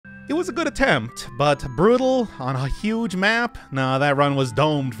It was a good attempt, but brutal on a huge map? No, that run was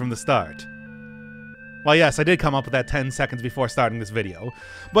domed from the start. Well, yes, I did come up with that 10 seconds before starting this video.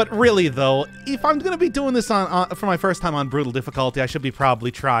 But really, though, if I'm going to be doing this for my first time on brutal difficulty, I should be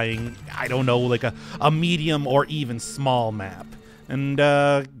probably trying, I don't know, like a medium or even small map. And,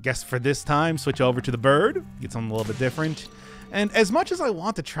 guess for this time, switch over to the bird, get something a little bit different. And as much as I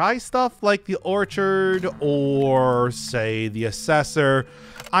want to try stuff like the Orchard or, say, the Assessor,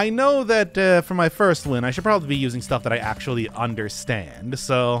 I know that for my first win, I should probably be using stuff that I actually understand.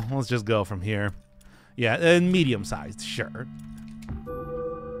 So let's just go from here. Yeah, medium-sized, sure.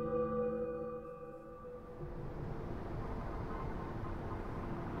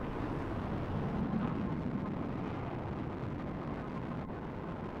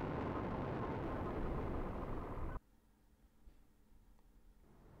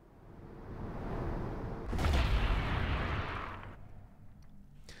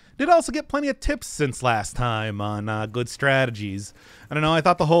 Did also get plenty of tips since last time on good strategies. I don't know, I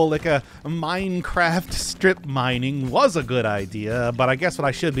thought the whole, like, Minecraft strip mining was a good idea, but I guess what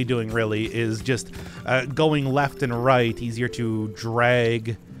I should be doing, really, is just going left and right, easier to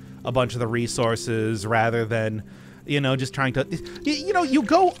drag a bunch of the resources rather than, you know, just trying to... You know, you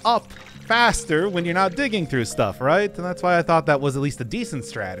go up faster when you're not digging through stuff, right? And that's why I thought that was at least a decent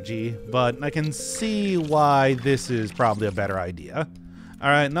strategy, but I can see why this is probably a better idea. All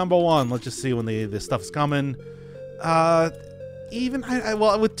right, number one. Let's just see when the stuff's coming. Well,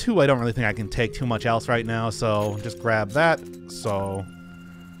 with 2, I don't really think I can take too much else right now, so just grab that. So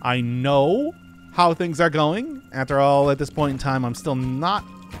I know how things are going. After all, at this point in time, I'm still not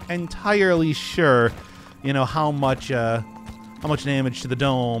entirely sure, you know, how much damage to the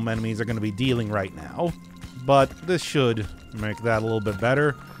dome enemies are going to be dealing right now. But this should make that a little bit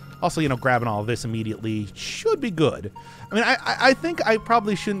better. Also, you know, grabbing all of this immediately should be good. I mean, I think I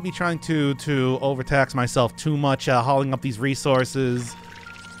probably shouldn't be trying to overtax myself too much, hauling up these resources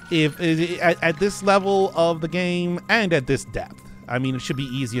at this level of the game and at this depth. I mean, it should be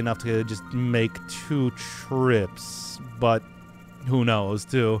easy enough to just make 2 trips, but who knows,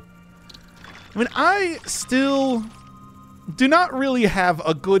 too. I mean, I still do not really have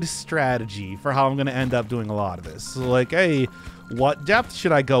a good strategy for how I'm going to end up doing a lot of this. So, like, hey, what depth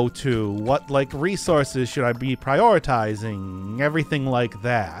should I go to? What, like, resources should I be prioritizing? Everything like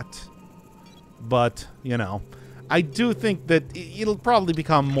that. But, you know, I do think that it'll probably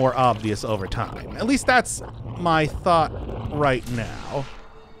become more obvious over time. At least that's my thought right now.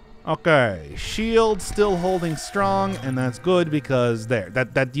 Okay, shield still holding strong, and that's good because there,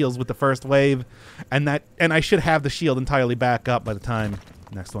 that deals with the first wave, and I should have the shield entirely back up by the time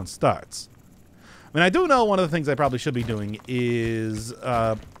the next one starts. I mean, I do know one of the things I probably should be doing is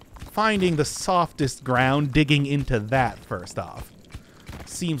finding the softest ground, digging into that first off.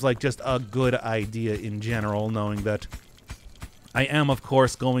 Seems like just a good idea in general, knowing that I am, of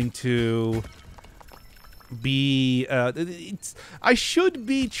course, going to be... I should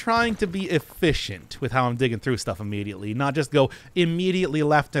be trying to be efficient with how I'm digging through stuff immediately, not just go immediately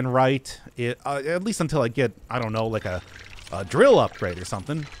left and right, at least until I get, I don't know, like a drill upgrade or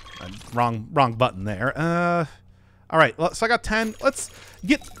something. Wrong button there. All right, so I got 10. Let's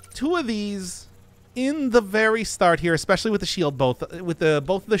get 2 of these in the very start here, especially with the shield both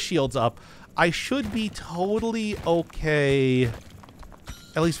of the shields up. I should be totally okay,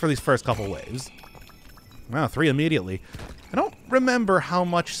 at least for these first couple waves. Wow, 3 immediately. I don't remember how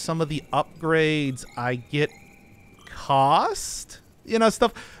much some of the upgrades I get cost, you know,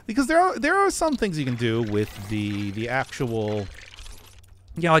 stuff, because there are some things you can do with the actual.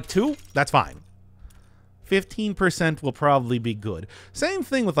 Yeah, like 2, that's fine. 15% will probably be good. Same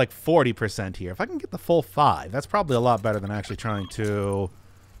thing with like 40% here. If I can get the full 5, that's probably a lot better than actually trying to,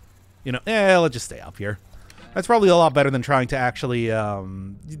 you know, let's just stay up here. That's probably a lot better than trying to actually,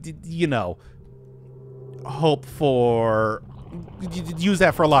 you know, hope for, use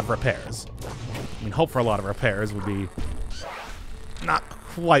that for a lot of repairs. I mean, hope for a lot of repairs would be not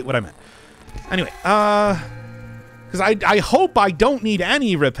quite what I meant. Anyway, because I hope I don't need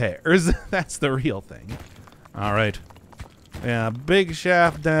any repairs. That's the real thing. All right. Yeah, big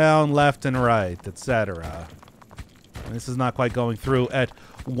shaft down, left and right, etc. This is not quite going through at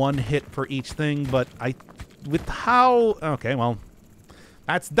 1 hit for each thing, but with how... Okay, well,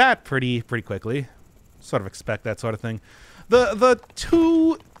 that's that pretty quickly. Sort of expect that sort of thing. The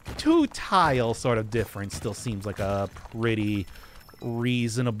two tile sort of difference still seems like a pretty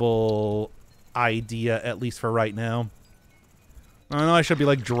reasonable idea, at least for right now. I know I should be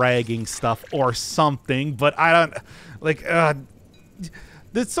like dragging stuff or something, but I don't like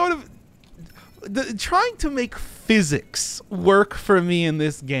this sort of trying to make physics work for me in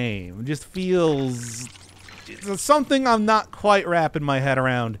this game just feels something I'm not quite wrapping my head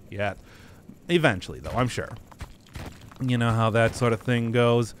around yet. Eventually, though, I'm sure. You know how that sort of thing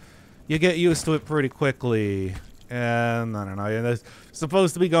goes. You get used to it pretty quickly. And, I don't know, it's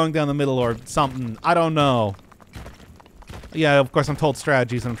supposed to be going down the middle or something. I don't know. Yeah, of course, I'm told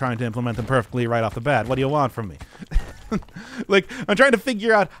strategies and I'm trying to implement them perfectly right off the bat. What do you want from me? Like, I'm trying to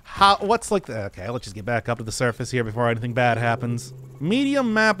figure out what's like the... Okay, let's just get back up to the surface here before anything bad happens.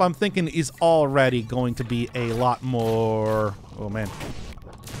 Medium map, I'm thinking, is already going to be a lot more... Oh, man.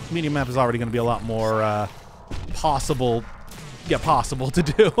 Medium map is already going to be a lot more possible to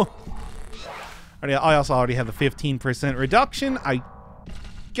do. I also already have the 15% reduction. I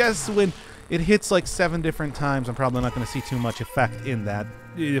guess when it hits like 7 different times, I'm probably not going to see too much effect in that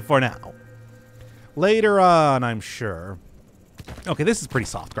for now. Later on, I'm sure. Okay, this is pretty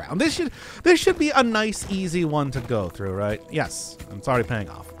soft ground. This should be a nice, easy one to go through, right? Yes, it's already paying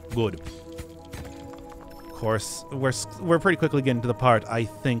off. Good. Of course, we're pretty quickly getting to the part, I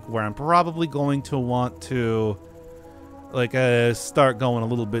think, where I'm probably going to want to, like, start going a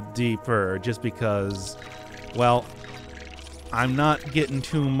little bit deeper, just because, well, I'm not getting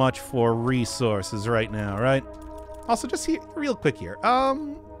too much for resources right now, right? Also, just here, real quick here,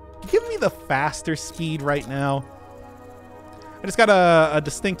 give me the faster speed right now. I just got a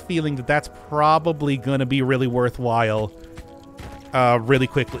distinct feeling that that's probably gonna be really worthwhile really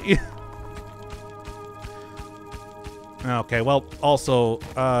quickly. Okay, well, also,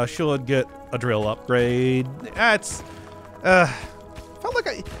 should get a drill upgrade. That's, felt like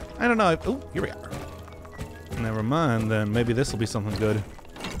I don't know. Oh, here we are. Never mind, then maybe this will be something good.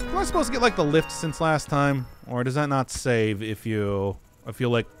 Am I supposed to get, like, the lift since last time? Or does that not save if you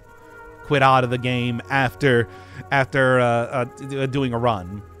like, quit out of the game after doing a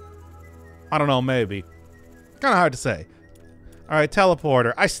run? I don't know, maybe. Kind of hard to say. All right,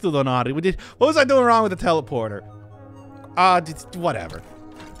 teleporter. I still don't know how to. What was I doing wrong with the teleporter? Whatever.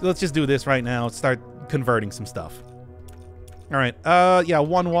 Let's just do this right now. Start converting some stuff. All right. Yeah,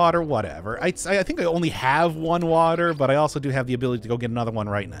 1 water, whatever. I think I only have 1 water, but I also do have the ability to go get another one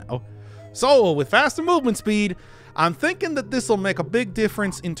right now. So, with faster movement speed, I'm thinking that this will make a big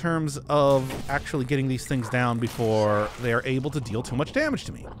difference in terms of actually getting these things down before they are able to deal too much damage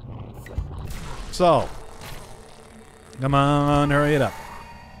to me. So, come on, hurry it up.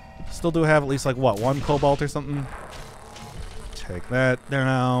 Still do have at least, like, what, 1 cobalt or something? Take that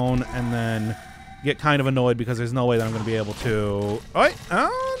down, and then get kind of annoyed because there's no way that I'm going to be able to... Oh, wait.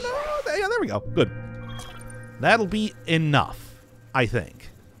 Oh, no. Yeah, there we go. Good. That'll be enough, I think.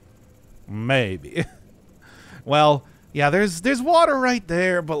 Maybe. Well, yeah, there's water right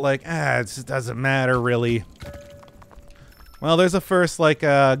there, but, like, it just doesn't matter, really. Well, there's a first, like,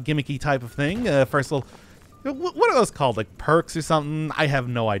 gimmicky type of thing. First little... What are those called? Like, perks or something? I have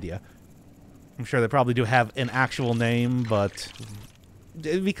no idea. I'm sure they probably do have an actual name, but...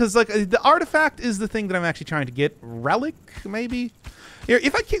 Because, like, the artifact is the thing that I'm actually trying to get. Relic, maybe? Here,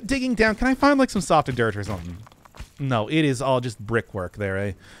 if I keep digging down, can I find, like, some softer dirt or something? No, it is all just brickwork there,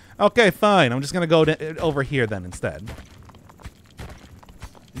 eh? Okay, fine. I'm just going to go over here then instead.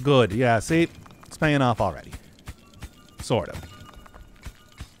 Good. Yeah, see? It's paying off already. Sort of.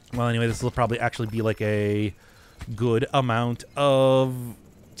 Well, anyway, this will probably actually be like a good amount of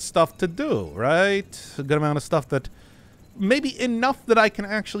stuff to do, right? A good amount of stuff that... Maybe enough that I can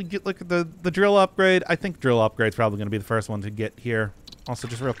actually get, like, the drill upgrade. I think drill upgrade's probably going to be the first one to get here. Also,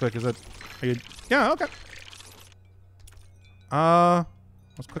 just real quick, are you... Yeah, okay.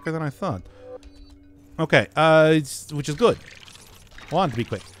 Was quicker than I thought. Okay, which is good. I want it to be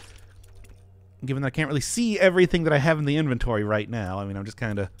quick. Given that I can't really see everything that I have in the inventory right now, I mean, I'm just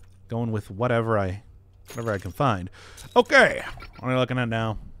kind of going with whatever I can find. Okay, what are we looking at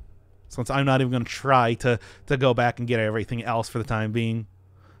now? Since I'm not even going to try to go back and get everything else for the time being.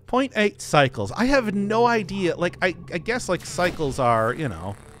 0.8 cycles. I have no idea. Like, I guess, like, cycles are, you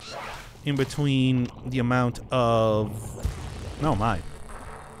know, in between the amount of... Oh, my.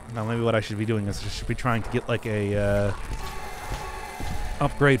 Now, maybe what I should be doing is I should be trying to get, like, a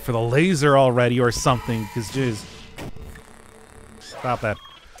upgrade for the laser already or something, because, jeez. Stop that.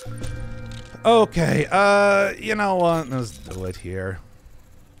 Okay, you know what? Let's do it here.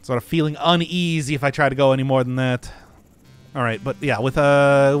 Sort of feeling uneasy if I try to go any more than that. All right, but yeah, with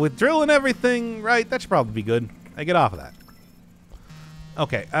drill and everything, right? That should probably be good. I get off of that.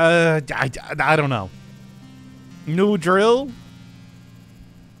 Okay, I don't know. New drill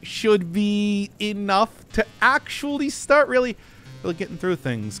should be enough to actually start really getting through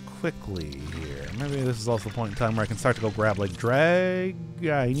things quickly here. maybe this is also the point in time where I can start to go grab, like, drag.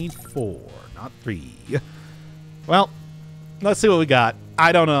 I need 4, not 3. Well, let's see what we got.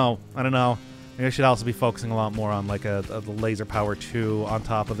 I don't know. Maybe I should also be focusing a lot more on, like, the laser power 2 on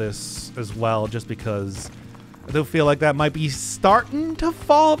top of this as well, just because I do feel like that might be starting to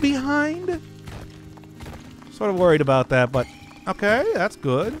fall behind. Sort of worried about that, but okay, that's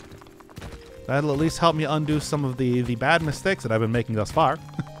good. That'll at least help me undo some of the bad mistakes that I've been making thus far.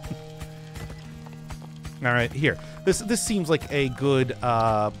 All right, here. This seems like a good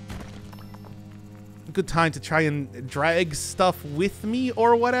good time to try and drag stuff with me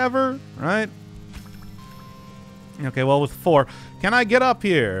or whatever, right? Okay, well, with 4, can I get up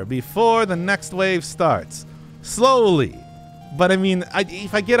here before the next wave starts? Slowly. But I mean,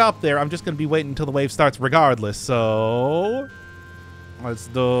 if I get up there, I'm just going to be waiting until the wave starts regardless. So let's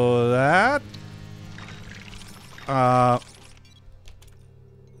do that.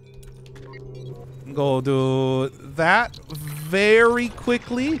 Go do that very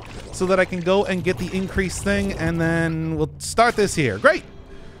quickly so that I can go and get the increased thing, and then we'll start this here. Great.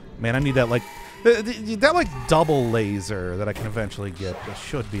 Man, I need that, like, that like double laser that I can eventually get. It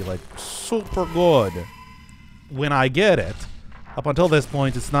should be like super good when I get it. Up until this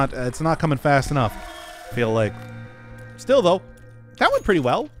point, it's not coming fast enough. I feel like. Still though, that went pretty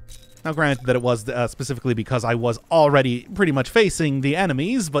well. Now granted that it was specifically because I was already pretty much facing the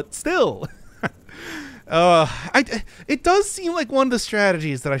enemies, but still. It does seem like one of the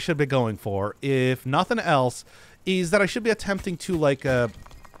strategies that I should be going for, if nothing else, is that I should be attempting to, like, one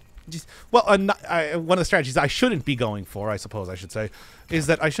of the strategies I shouldn't be going for, I suppose I should say, is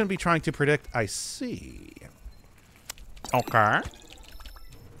that I shouldn't be trying to predict. I see. Okay.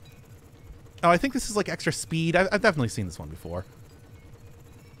 Oh, I think this is, like, extra speed. I've definitely seen this one before.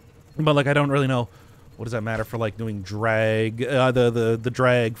 But, like, I don't really know. What does that matter for, like, doing drag, the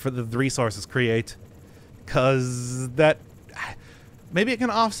drag for the resources create? Because that, maybe it can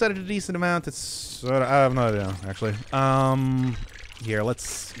offset it a decent amount. It's, I have no idea, actually. Here,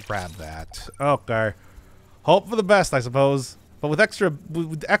 let's grab that. Okay. Hope for the best, I suppose. But with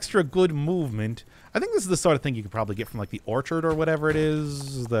extra good movement, I think this is the sort of thing you could probably get from, like, the orchard or whatever it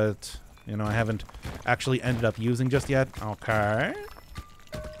is that, you know, I haven't actually ended up using just yet. Okay.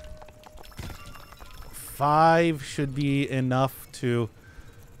 5 should be enough to,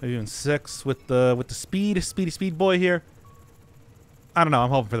 maybe even 6 with the speedy boy here. I don't know. I'm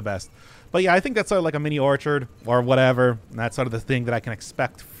hoping for the best. But yeah, I think that's sort of like a mini orchard or whatever. And that's sort of the thing that I can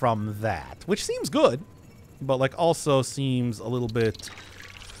expect from that, which seems good, but like also seems a little bit,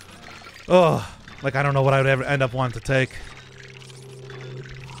 like I don't know what I would ever end up wanting to take.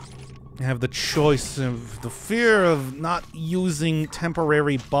 I have the choice of the fear of not using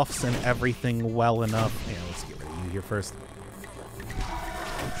temporary buffs and everything well enough. Yeah, let's get rid of you here first.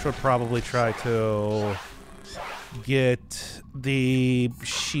 Should probably try to get the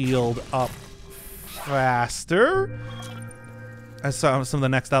shield up faster as some of the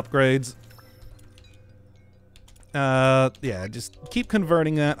next upgrades. Yeah, just keep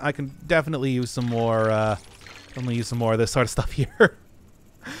converting that. I can definitely use some more. Of this sort of stuff here.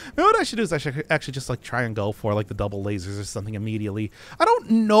 Maybe what I should do is I should actually just like try and go for like the double lasers or something immediately. I don't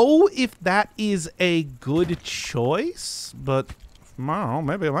know if that is a good choice, but I don't know,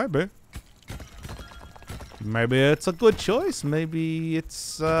 maybe it might be. Maybe it's a good choice. Maybe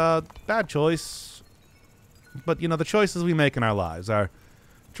it's a bad choice. But you know, the choices we make in our lives are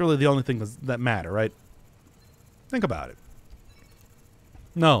truly the only things that matter, right? Think about it.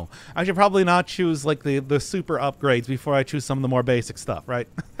 No, I should probably not choose like the super upgrades before I choose some of the more basic stuff, right?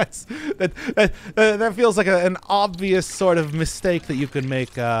 that feels like an obvious sort of mistake that you could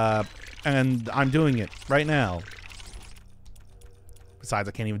make, and I'm doing it right now. Besides,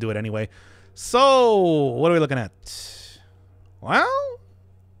 I can't even do it anyway. So, what are we looking at? Well,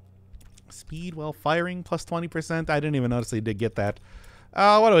 speed while firing plus 20%. I didn't even notice they did get that.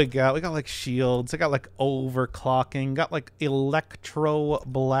 What do we got? We got like shields. I got like overclocking. Got like electro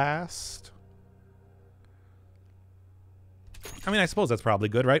blast. I mean, I suppose that's probably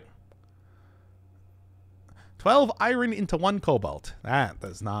good, right? 12 iron into 1 cobalt. That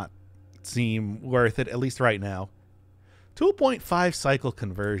does not seem worth it, at least right now. 2.5 cycle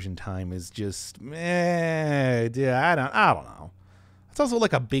conversion time is just, yeah, I don't know. It's also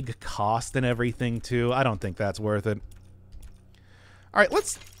like a big cost and everything too. I don't think that's worth it. All right,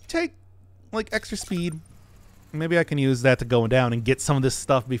 let's take, like, extra speed. Maybe I can use that to go down and get some of this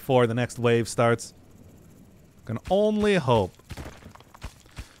stuff before the next wave starts. Can only hope.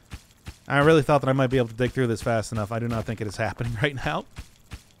 I really thought that I might be able to dig through this fast enough. I do not think it is happening right now.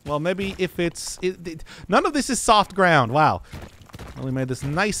 Well, maybe if it's... none of this is soft ground. Wow. Really made this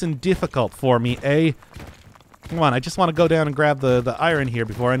nice and difficult for me, eh? Come on, I just want to go down and grab the iron here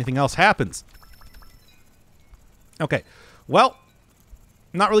before anything else happens. Okay, well,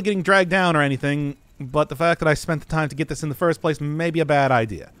 not really getting dragged down or anything, but the fact that I spent the time to get this in the first place may be a bad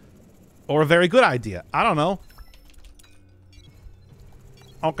idea. Or a very good idea. I don't know.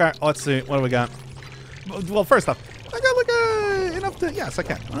 Okay, let's see. What do we got? Well, first off, I got like enough to... Yes, I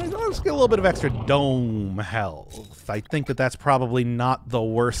can. I'll just get a little bit of extra dome health. I think that that's probably not the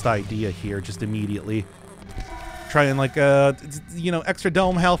worst idea here, just immediately. Trying like, you know, extra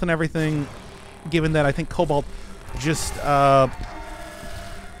dome health and everything, given that I think Cobalt just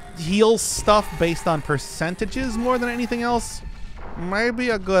heals stuff based on percentages more than anything else, might be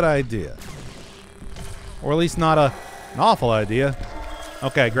a good idea. Or at least not an awful idea.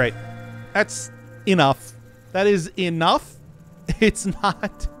 Okay, great. That's enough. That is enough. It's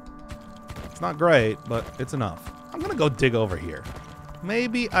not great, but it's enough. I'm gonna go dig over here.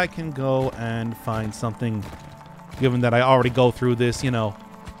 Maybe I can go and find something, given that I already go through this, you know.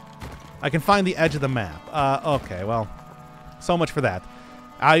 I can find the edge of the map. Okay, well, so much for that.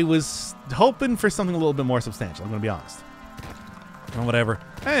 I was hoping for something a little bit more substantial, I'm gonna be honest. Well, whatever.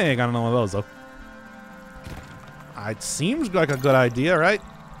 Hey, I got another one of those, though. It seems like a good idea, right?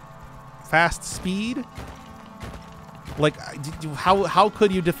 Fast speed? Like, how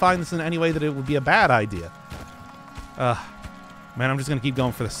could you define this in any way that it would be a bad idea? Man, I'm just gonna keep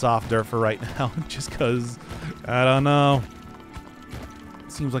going for the soft dirt for right now, just because, I don't know.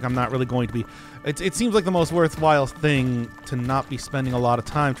 It seems like I'm not really going to be... It seems like the most worthwhile thing to not be spending a lot of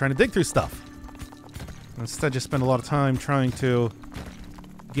time trying to dig through stuff. Instead, just spend a lot of time trying to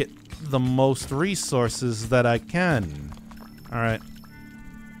get the most resources that I can. Alright.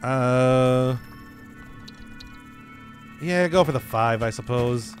 Yeah, go for the 5, I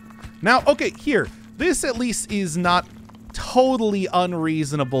suppose. Now, okay, here. This at least is not totally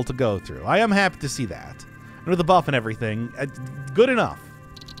unreasonable to go through. I am happy to see that. And with the buff and everything, good enough.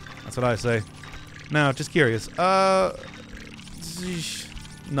 That's what I say. Now, just curious. No.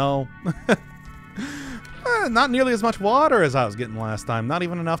 Not nearly as much water as I was getting last time. Not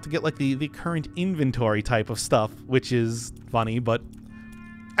even enough to get, like, the current inventory type of stuff, which is funny, but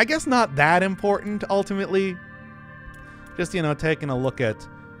I guess not that important, ultimately. Just, you know, taking a look at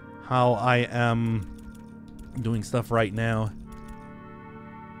how I am doing stuff right now.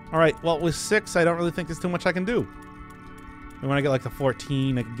 Alright, well, with 6, I don't really think there's too much I can do. And when I get, like, the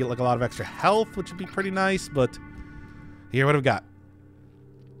 14, I can get, like, a lot of extra health, which would be pretty nice, but here, what have we got?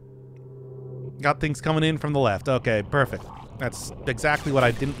 Got things coming in from the left. Okay, perfect. That's exactly what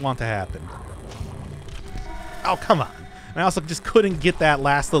I didn't want to happen. Oh, come on. I also just couldn't get that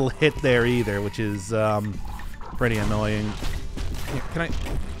last little hit there either, which is pretty annoying. Here, can I...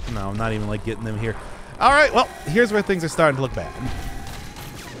 No, I'm not even, like, getting them here. All right, well, here's where things are starting to look bad.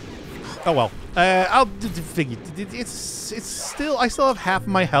 Oh, well. I'll figure... It's still... I still have half of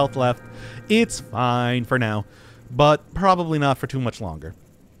my health left. It's fine for now, but probably not for too much longer.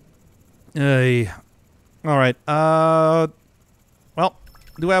 Alright, well,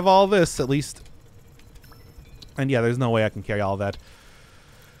 do have all this, at least. And yeah, there's no way I can carry all that.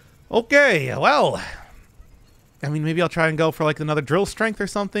 Okay, well, I mean, maybe I'll try and go for, like, another drill strength or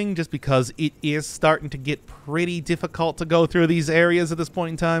something, just because it is starting to get pretty difficult to go through these areas at this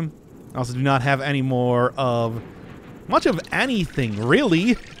point in time. I also do not have any more of... much of anything,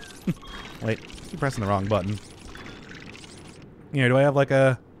 really. Wait, I keep pressing the wrong button. Here, do I have, like,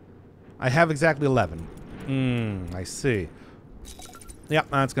 a... I have exactly 11. I see. Yep,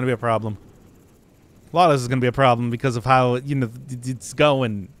 that's going to be a problem. A lot of this is going to be a problem because of how, you know, it's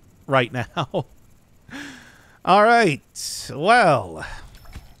going right now. All right. Well.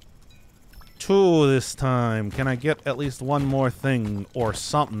 2 this time. Can I get at least one more thing or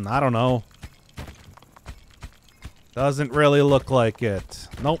something? I don't know. Doesn't really look like it.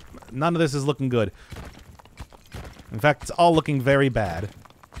 Nope. None of this is looking good. In fact, it's all looking very bad.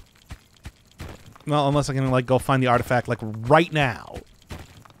 Well, unless I can, like, go find the artifact, like, right now.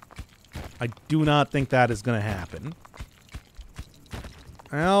 I do not think that is going to happen.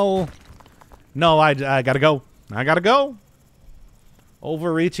 Well, no, I gotta go. I gotta go.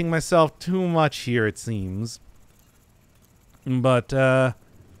 Overreaching myself too much here, it seems. But,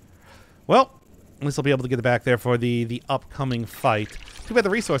 well, at least I'll be able to get back there for the upcoming fight. Too bad the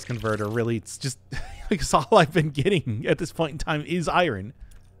resource converter, really, it's just, because all I've been getting at this point in time is iron.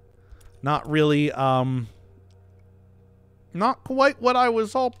 Not really, not quite what I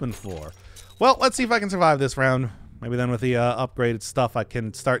was hoping for. Well, let's see if I can survive this round. Maybe then with the upgraded stuff, I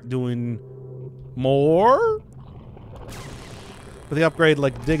can start doing more? With the upgrade,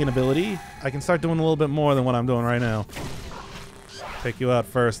 like, digging ability, I can start doing a little bit more than what I'm doing right now. Take you out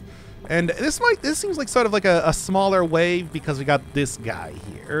first. And this seems like sort of like a smaller wave because we got this guy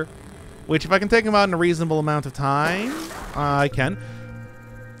here. Which, if I can take him out in a reasonable amount of time, I can.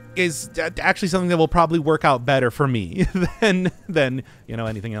 Is actually something that will probably work out better for me than you know,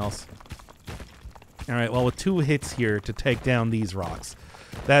 anything else. All right, well, with 2 hits here to take down these rocks,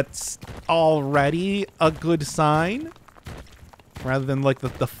 that's already a good sign, rather than like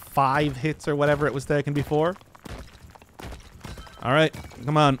the 5 hits or whatever it was taken before. All right,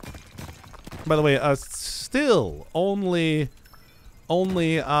 come on. By the way, still only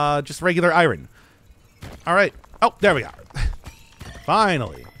just regular iron. All right. Oh, there we are.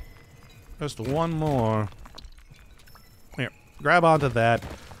 Finally. Just one more. Here, grab onto that.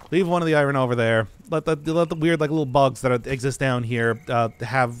 Leave one of the iron over there. Let the weird like little bugs that exist down here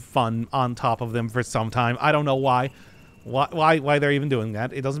have fun on top of them for some time. I don't know why they're even doing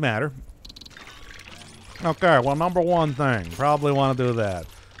that. It doesn't matter. Okay, well, number 1 thing, probably want to do that.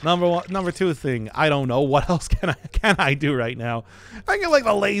 Number 2 thing, I don't know. What else can I do right now? I get like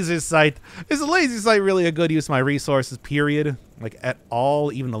the laser sight. Is the laser sight really a good use of my resources? Period. Like at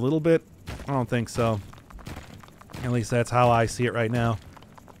all, even a little bit? I don't think so. At least that's how I see it right now.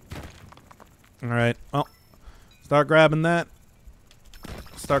 All right. Well, start grabbing that.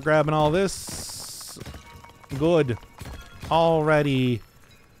 Start grabbing all this. Good. Already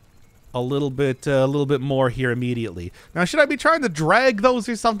a little bit more here immediately. Now, should I be trying to drag those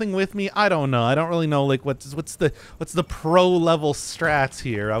or something with me? I don't know. I don't really know like what's the pro level strats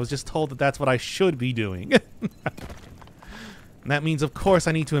here. I was just told that that's what I should be doing. And that means, of course,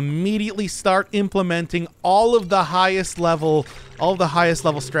 I need to immediately start implementing all of the highest level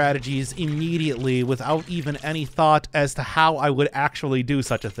strategies immediately without even any thought as to how I would actually do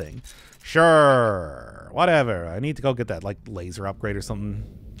such a thing. Sure, whatever. I need to go get that like laser upgrade or something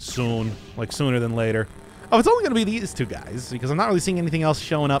soon, like sooner than later. Oh, it's only going to be these 2 guys because I'm not really seeing anything else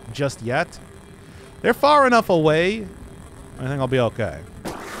showing up just yet. They're far enough away. I think I'll be okay.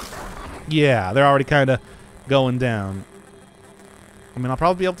 Yeah, they're already kind of going down. I mean, I'll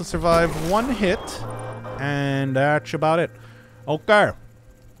probably be able to survive 1 hit, and that's about it. Okay.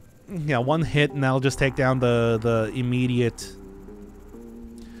 Yeah, 1 hit, and that'll just take down the immediate...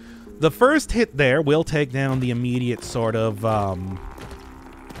 The first hit there will take down the immediate sort of,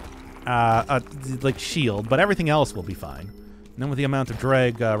 like, shield, but everything else will be fine. And then with the amount of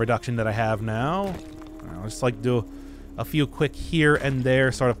drag reduction that I have now, I'll just, like, do a few quick here and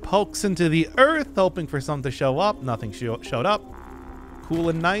there sort of pokes into the earth, hoping for something to show up. Nothing showed up. Cool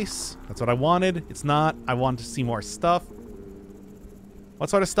and nice. That's what I wanted. It's not. I wanted to see more stuff. What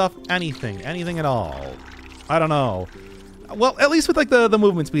sort of stuff? Anything. Anything at all. I don't know. Well, at least with like the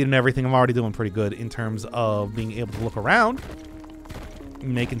movement speed and everything, I'm already doing pretty good in terms of being able to look around.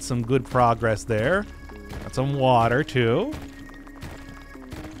 Making some good progress there. Got some water, too.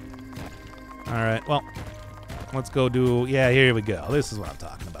 Alright, well, let's go do... Yeah, here we go. This is what I'm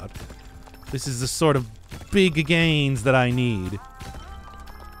talking about. This is the sort of big gains that I need.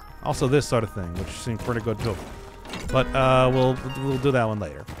 Also this sort of thing, which seems pretty good too. But we'll do that one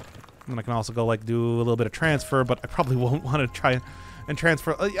later. And I can also go like do a little bit of transfer, but I probably won't want to try and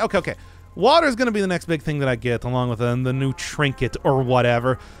transfer. Okay. Water is going to be the next big thing that I get, along with the new trinket or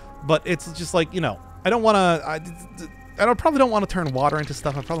whatever. But it's just like, you know, I don't want to... I probably don't want to turn water into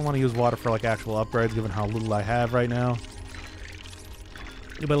stuff. I probably want to use water for like actual upgrades, given how little I have right now.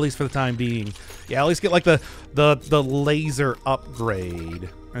 But at least for the time being, yeah, at least get like the laser upgrade,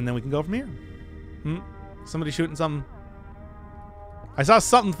 and then we can go from here. Somebody shooting something. I saw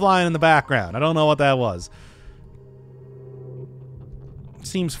something flying in the background. I don't know what that was.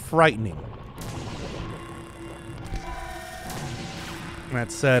 Seems frightening.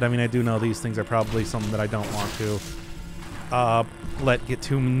 That said, I mean, I do know these things are probably something that I don't want to let get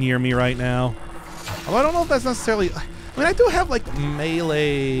too near me right now. Although I don't know if that's necessarily... I mean, I do have, like,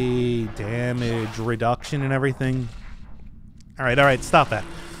 melee damage reduction and everything. Alright, stop that.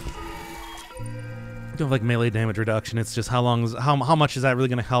 I do have, like, melee damage reduction. It's just how much is that really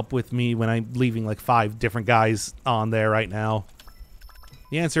going to help with me when I'm leaving, like, 5 different guys on there right now?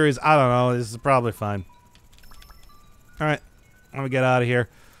 The answer is, I don't know. This is probably fine. Alright, let me get out of here.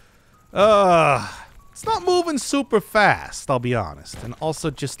 It's not moving super fast, I'll be honest. And also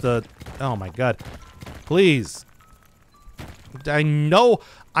just the... Oh, my God. Please. I know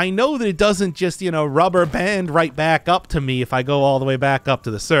that it doesn't just, you know, rubber band right back up to me if I go all the way back up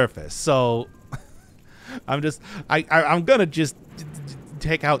to the surface. So I'm gonna just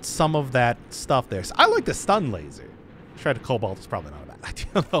take out some of that stuff there. So I like the stun laser. Shred to cobalt is probably not a bad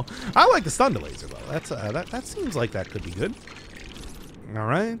idea though. I like the stun laser though. That seems like that could be good. All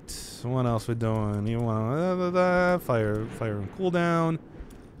right. What else we doing? You want fire and cooldown.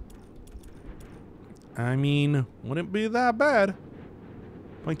 I mean, wouldn't be that bad.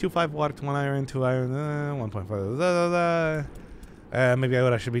 0.25 water to 1 iron, 2 iron, 1.5. Maybe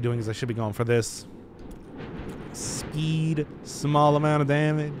what I should be doing is I should be going for this. Speed, small amount of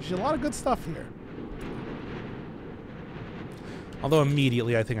damage. A lot of good stuff here. Although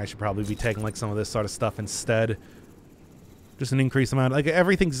immediately I think I should probably be taking like some of this sort of stuff instead. Just an increased amount. Like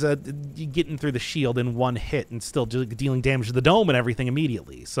everything's getting through the shield in one hit and still dealing damage to the dome and everything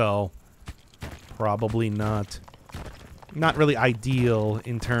immediately. So probably not really ideal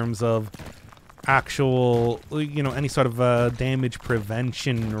in terms of actual, you know, any sort of damage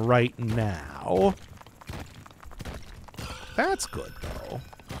prevention right now. That's good though.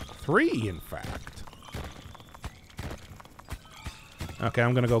 3 in fact. Okay,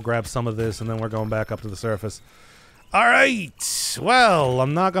 I'm gonna go grab some of this and then we're going back up to the surface. All right, well,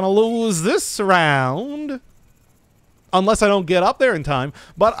 I'm not gonna lose this round. Unless I don't get up there in time.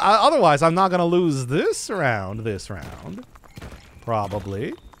 But otherwise, I'm not going to lose this round.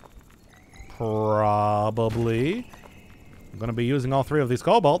 Probably. I'm going to be using all 3 of these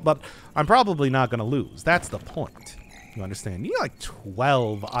cobalt, but I'm probably not going to lose. That's the point. You understand? You need like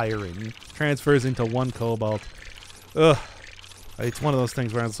 12 iron. Transfers into 1 cobalt. Ugh. It's one of those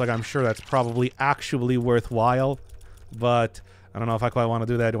things where it's like, I'm sure that's probably actually worthwhile. But I don't know if I quite want to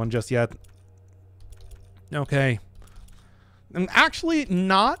do that one just yet. Okay. And actually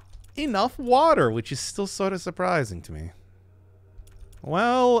not enough water, which is still sort of surprising to me.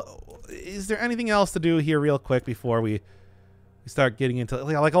 Well, is there anything else to do here real quick before we start getting into...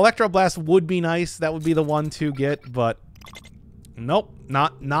 Like, Electroblast would be nice. That would be the one to get, but... Nope.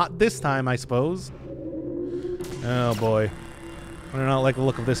 Not this time, I suppose. Oh, boy. I don't like the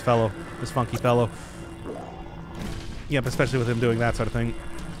look of this fellow. This funky fellow. Yep, especially with him doing that sort of thing.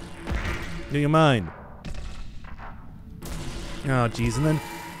 Do you mind? Oh, geez, and then...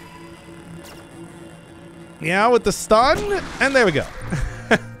 Yeah, with the stun, and there we go.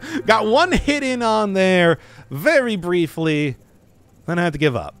 Got 1 hit in on there very briefly, then I had to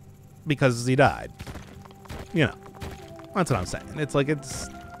give up because he died. You know, that's what I'm saying. It's like,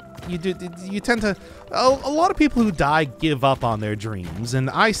 you tend to... A lot of people who die give up on their dreams, and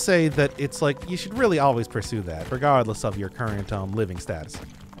I say that it's like, you should really always pursue that, regardless of your current living status.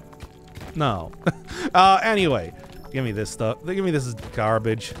 No. Anyway... Give me this stuff. Give me this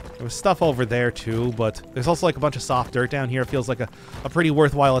garbage. There was stuff over there too, but there's also like a bunch of soft dirt down here. It feels like a pretty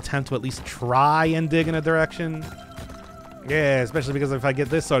worthwhile attempt to at least try and dig in a direction. Yeah, especially because if I get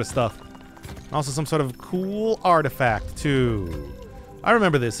this sort of stuff. Also some sort of cool artifact too. I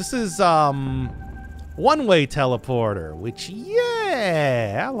remember this. This is one-way teleporter, which,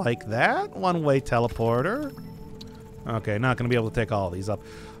 yeah, I like that. One-way teleporter. Okay, not going to be able to take all these up.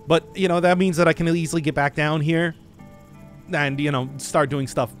 But, you know, that means that I can easily get back down here and, you know, start doing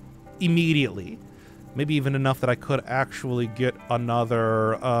stuff immediately. Maybe even enough that I could actually get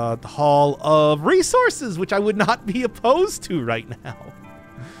another haul of resources, which I would not be opposed to right now.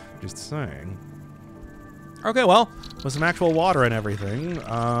 Just saying. Okay, well, with some actual water and everything,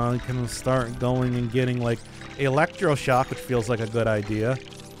 I can start going and getting, like, electroshock, which feels like a good idea.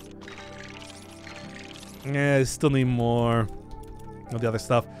 Yeah, I still need more of the other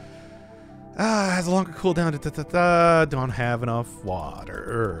stuff. Has a longer cooldown. Don't have enough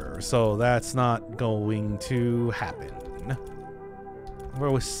water. So that's not going to happen.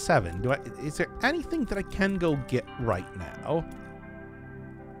 Where was 7? Is there anything that I can go get right now?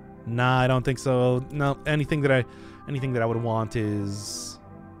 Nah, I don't think so. No, anything that I would want is...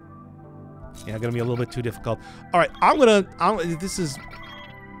 Yeah, gonna be a little bit too difficult. Alright, this is...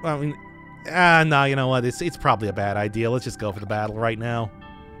 I mean... no, you know what? It's probably a bad idea. Let's just go for the battle right now.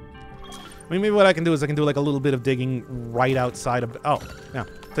 I mean, maybe what I can do is I can do like a little bit of digging right outside of... Oh, yeah.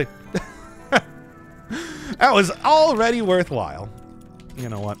 That was already worthwhile. You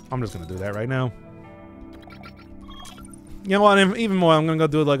know what? I'm just going to do that right now. You know what? Even more, I'm going to go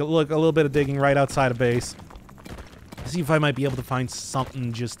do like a little bit of digging right outside of base. See if I might be able to find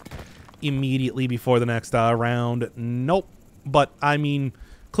something just immediately before the next round. Nope. But, I mean...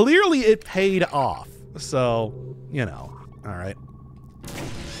 Clearly it paid off, so, you know, all right.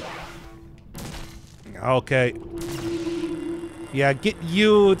 Okay. Yeah, get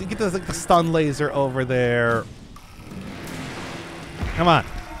the stun laser over there. Come on.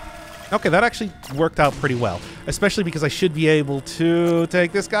 Okay, that actually worked out pretty well, especially because I should be able to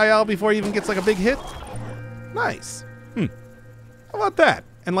take this guy out before he even gets like a big hit. Nice. How about that?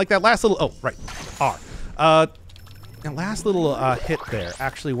 And like that last little, oh, right, R. That last little hit there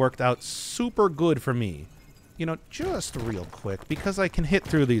actually worked out super good for me. you know, just real quick, because I can hit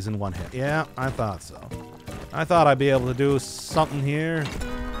through these in one hit. Yeah, I thought so. I thought I'd be able to do something here.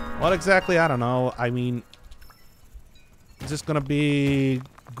 What exactly? I don't know. I mean, is this going to be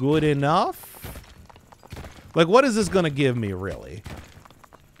good enough? Like, what is this going to give me, really?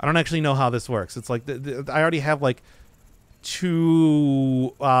 I don't actually know how this works. It's like, I already have, like,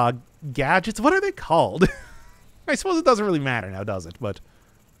 2 gadgets. What are they called? I suppose it doesn't really matter now, does it? But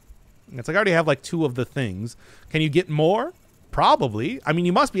it's like I already have, like, 2 of the things. Can you get more? Probably. I mean,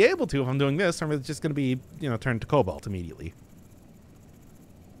 you must be able to if I'm doing this, or it's just going to be, you know, turned to cobalt immediately.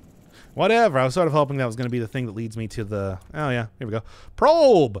 Whatever. I was sort of hoping that was going to be the thing that leads me to the... Oh, yeah. Here we go.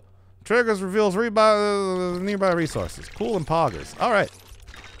 Probe! Triggers reveals nearby resources. Cool and poggers. All right.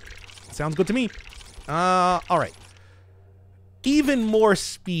 Sounds good to me. All right. Even more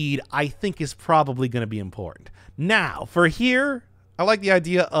speed, I think, is probably going to be important. Now, for here, I like the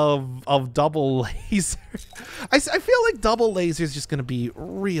idea of double laser. I feel like double laser is just going to be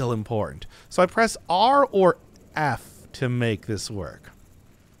real important. So I press R or F to make this work.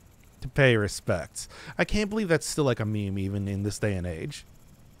 To pay respects. I can't believe that's still like a meme even in this day and age.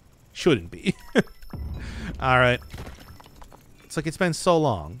 Shouldn't be. All right. It's like it's been so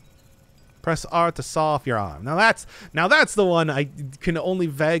long. Press R to saw off your arm. Now that's the one I can only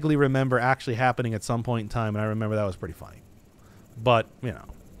vaguely remember actually happening at some point in time, and I remember that was pretty funny. But, you know,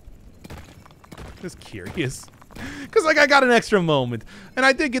 just curious. Because, like, I got an extra moment. And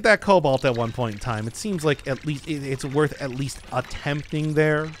I did get that cobalt at one point in time. It seems like at least it's worth at least attempting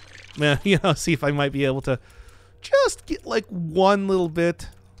there. You know, see if I might be able to just get, like, one little bit.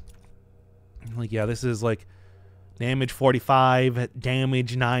 Like, yeah, this is, like, damage 45,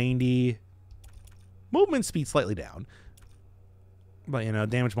 damage 90. Movement speed slightly down. But, you know,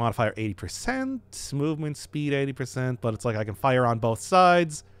 damage modifier 80%, movement speed 80%, but it's like I can fire on both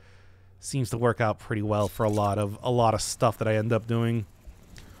sides. Seems to work out pretty well for a lot of stuff that I end up doing.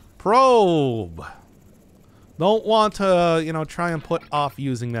 Probe. Don't want to, you know, try and put off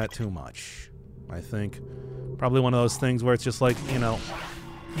using that too much. I think probably one of those things where it's just like, you know,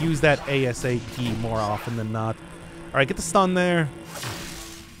 use that ASAP more often than not. All right, get the stun there.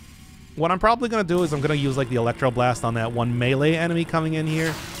 What I'm probably going to do is I'm going to use, like, the Electro Blast on that one melee enemy coming in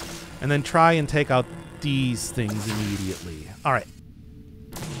here. And then try and take out these things immediately. All right.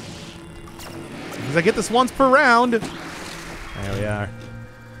 Because I get this once per round. There we are.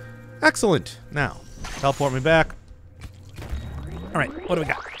 Excellent. Now, teleport me back. All right, what do we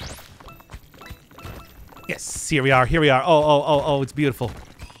got? Yes, here we are. Here we are. Oh, it's beautiful.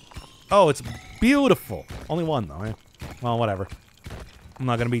 Oh, it's beautiful. Only one, though, eh? Well, whatever. I'm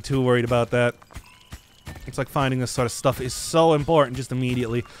not going to be too worried about that. It's like finding this sort of stuff is so important just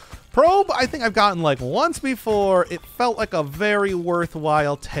immediately. Probe, I think I've gotten like once before. It felt like a very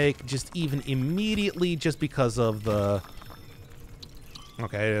worthwhile take just even immediately just because of the...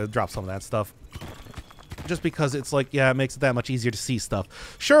 Okay, drop some of that stuff. Just because it's like, yeah, it makes it that much easier to see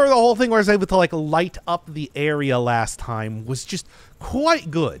stuff. Sure, the whole thing where I was able to like light up the area last time was just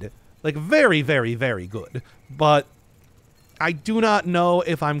quite good. Like very, very, very good. But I do not know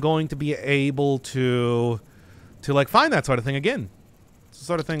if I'm going to be able to like find that sort of thing again. It's the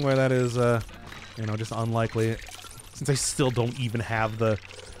sort of thing where that is, you know, just unlikely. Since I still don't even have the,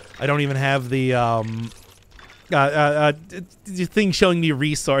 I don't even have the thing showing me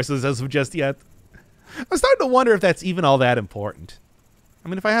resources as of just yet. I'm starting to wonder if that's even all that important. I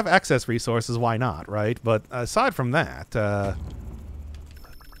mean, if I have excess resources, why not, right? But aside from that,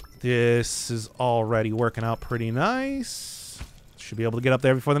 this is already working out pretty nice. Should be able to get up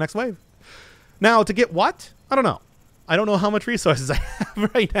there before the next wave. Now, to get what? I don't know. I don't know how much resources I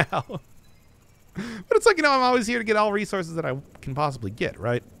have right now. But it's like, you know, I'm always here to get all resources that I can possibly get,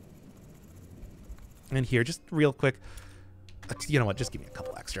 right? And here, just real quick. You know what? Just give me a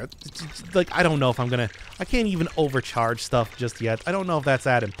couple extra. Like, I don't know if I'm going to... I can't even overcharge stuff just yet. I don't know if that's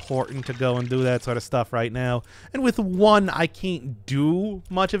that important to go and do that sort of stuff right now. And with one, I can't do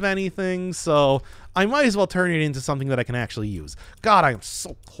much of anything, so I might as well turn it into something that I can actually use. God, I am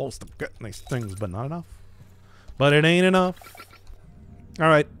so close to getting these things, but not enough. But it ain't enough. All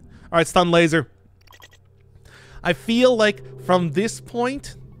right. All right, stun laser. I feel like from this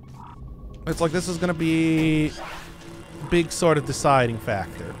point, it's like this is going to be... big sort of deciding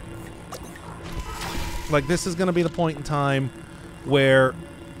factor. Like, this is going to be the point in time where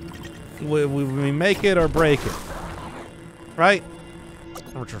we make it or break it. Right?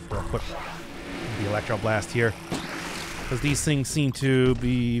 I'll just real quick. The Electro Blast here. Because these things seem to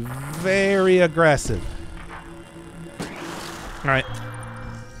be very aggressive. Alright.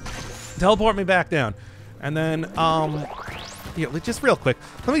 Teleport me back down. And then, Here, just real quick.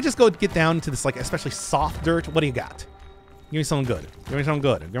 Let me just go get down into this, like, especially soft dirt. What do you got? Give me something good. Give me something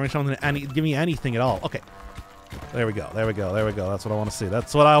good. Give me something, give me anything at all. Okay. There we go. There we go. There we go. That's what I want to see.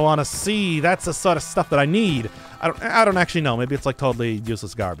 That's what I want to see. That's the sort of stuff that I need. I don't actually know. Maybe it's like totally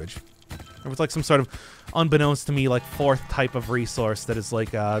useless garbage. Or it's like some sort of, unbeknownst to me, like fourth type of resource that is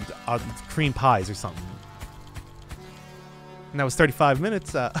like cream pies or something. And that was 35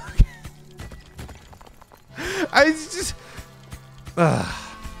 minutes. I just...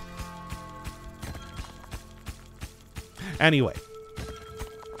 Anyway.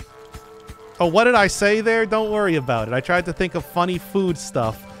 Oh, what did I say there? Don't worry about it. I tried to think of funny food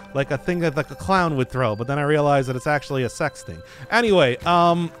stuff, like a thing that like a clown would throw, but then I realized that it's actually a sex thing. Anyway,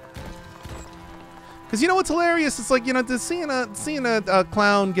 because you know what's hilarious? It's like, you know, seeing a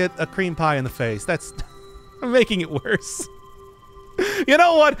clown get a cream pie in the face. That's making it worse. You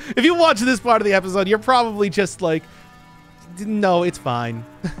know what? If you watch this part of the episode, you're probably just like, no, it's fine.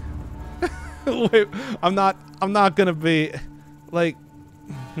 Wait, I'm not gonna be like,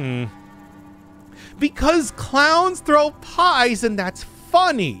 because clowns throw pies and that's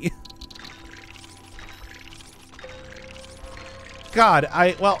funny. God,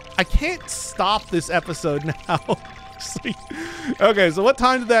 I can't stop this episode now. Okay, so what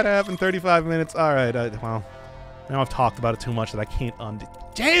time did that happen? 35 minutes. All right, well, now I've talked about it too much that I can't undo.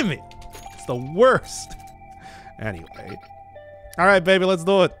 Damn it! It's the worst. Anyway. All right, baby, let's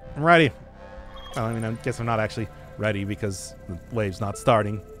do it. I'm ready. Well, I mean, I guess I'm not actually ready because the wave's not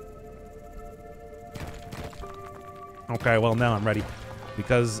starting. Okay, well, now I'm ready.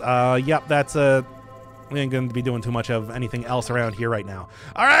 Because, yep, that's, we ain't gonna be doing too much of anything else around here right now.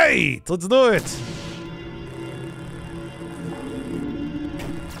 All right, let's do it.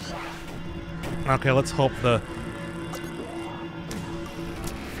 Okay, let's hope the...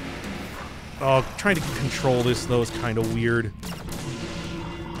 Oh, trying to control this, though, is kind of weird.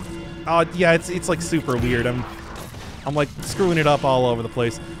 Oh, yeah, it's like super weird. I'm like screwing it up all over the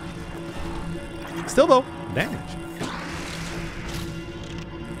place. Still, though, damage.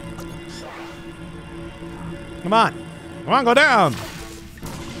 Come on. Come on, go down.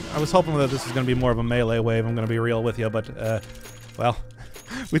 I was hoping that this was going to be more of a melee wave. I'm going to be real with you, but, well,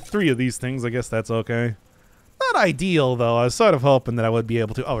 with 3 of these things, I guess that's okay. Not ideal, though. I was sort of hoping that I would be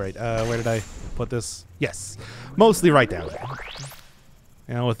able to... Oh, right. Where did I put this? Yes. Mostly right down there.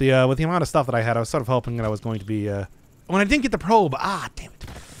 You know, with the amount of stuff that I had, I was sort of hoping that I was going to be... When I didn't get the probe... Ah, damn it.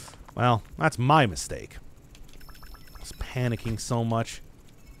 Well, that's my mistake. I was panicking so much.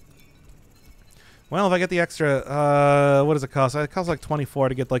 Well, if I get the extra... what does it cost? It costs like 24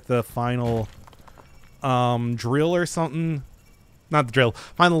 to get, like, the final... drill or something. Not the drill.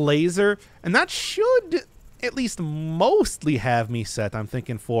 Final laser. And that should... at least mostly have me set, I'm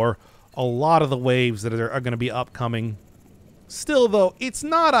thinking, for a lot of the waves that are going to be upcoming. Still, though, it's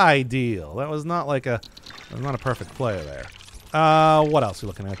not ideal. That was not like that was not a perfect play there. What else are we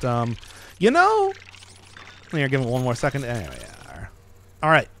looking at? You know... Here, give it one more second. There we are. All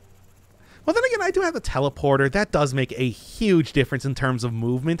right. Well, then again, I do have the teleporter. That does make a huge difference in terms of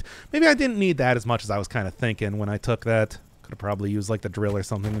movement. Maybe I didn't need that as much as I was kind of thinking when I took that. Could have probably used, like, the drill or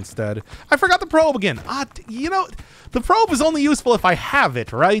something instead. I forgot the probe again. Ah, you know, the probe is only useful if I have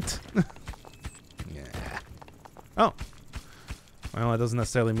it, right? Yeah. Oh. Well, that doesn't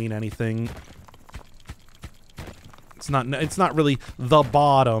necessarily mean anything. It's not really the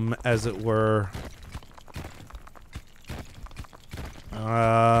bottom, as it were.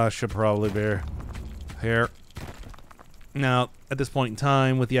 Should probably be here. Now, at this point in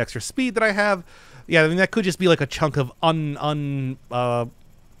time, with the extra speed that I have, yeah, I mean, that could just be like a chunk of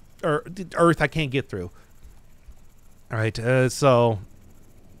earth I can't get through. All right, so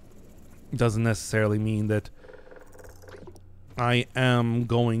it doesn't necessarily mean that I am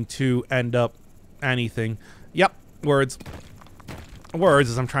going to end up anything. Yep, words. Words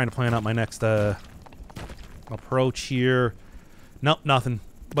as I'm trying to plan out my next approach here. Nope, nothing.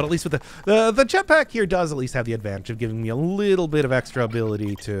 But at least with the jetpack here does at least have the advantage of giving me a little bit of extra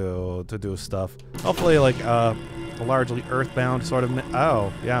ability to do stuff. Hopefully, like, a largely earthbound sort of...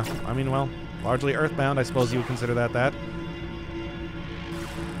 Oh, yeah. I mean, well, largely earthbound, I suppose you would consider that.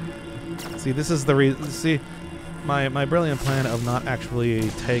 See, this is the reason... See, my brilliant plan of not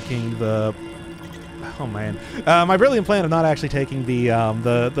actually taking the... Oh, man. My brilliant plan of not actually taking the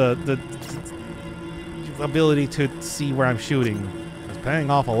ability to see where I'm shooting. It's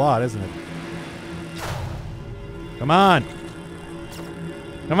paying off a lot, isn't it? Come on.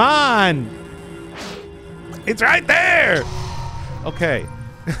 Come on. It's right there. Okay.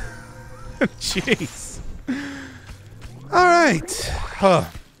 Jeez. All right.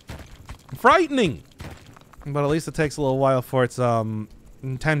 Frightening. But at least it takes a little while for its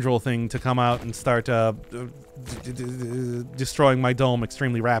tendril thing to come out and start destroying my dome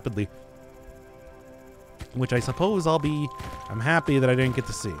extremely rapidly. Which I suppose I'm happy that I didn't get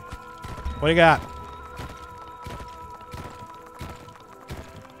to see. What do you got?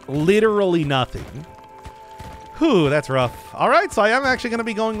 Literally nothing. Whew, that's rough. Alright, so I am actually going to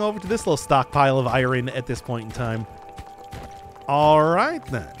be going over to this little stockpile of iron at this point in time. Alright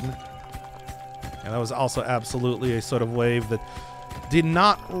then. And that was also absolutely a sort of wave that did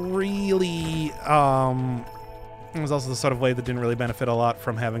not really, it was also the sort of wave that didn't really benefit a lot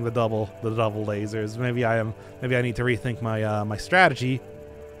from having the double lasers. Maybe I need to rethink my strategy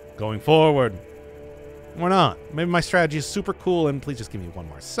going forward. Or not. Maybe my strategy is super cool, and please just give me one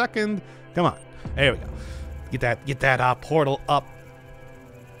more second. Come on. There we go. Get that portal up.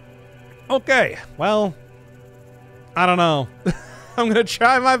 Okay. Well, I don't know. I'm gonna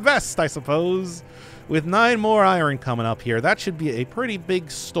try my best, I suppose. With 9 more iron coming up here, that should be a pretty big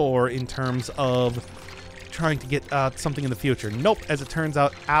store in terms of trying to get something in the future. Nope, as it turns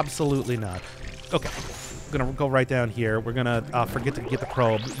out, absolutely not. Okay, I'm gonna go right down here. We're gonna forget to get the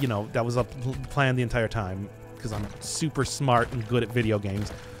probe. You know, that was a plan the entire time because I'm super smart and good at video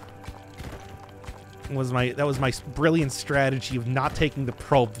games. That was my brilliant strategy of not taking the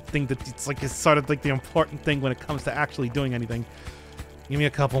probe thing. That it's sort of like the important thing when it comes to actually doing anything. Give me a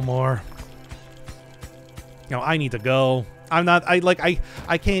couple more. You know, I need to go. I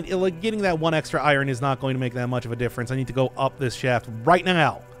can't, like, getting that 1 extra iron is not going to make that much of a difference. I need to go up this shaft right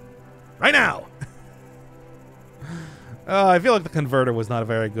now. Right now! I feel like the converter was not a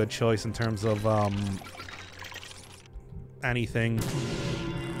very good choice in terms of, anything.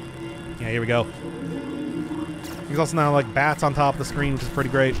 Yeah, here we go. There's also now, like, bats on top of the screen, which is pretty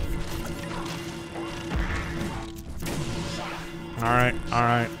great. Alright,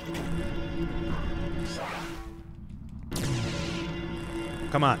 alright.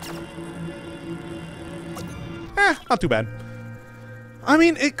 Come on. Not too bad. I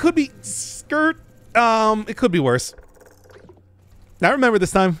mean, it could be skirt. It could be worse. Now remember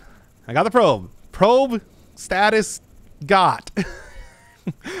this time, I got the probe. Probe status got. I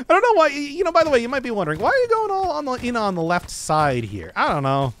don't know why. You know, by the way, you might be wondering why are you going all on the left side here. I don't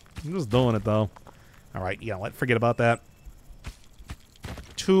know. I'm just doing it though. All right, yeah. Forget about that.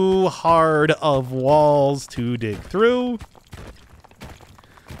 Too hard of walls to dig through.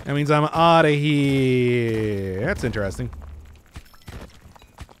 That means I'm out of here. That's interesting.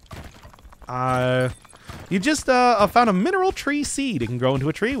 You just found a mineral tree seed. It can grow into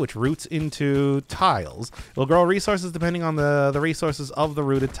a tree, which roots into tiles. It will grow resources depending on the resources of the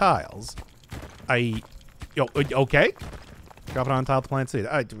rooted tiles. Okay. Drop it on tile to plant seed.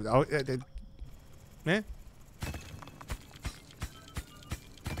 Eh? Do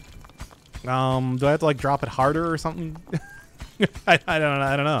I have to, like, drop it harder or something? I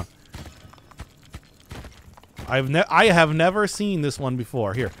don't know. I have never seen this one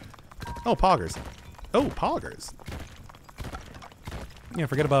before. Here. Oh, poggers. Oh, poggers. Yeah,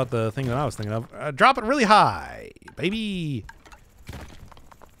 forget about the thing that I was thinking of. Drop it really high, baby.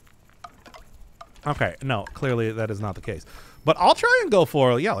 Okay, no, clearly that is not the case. But I'll try and go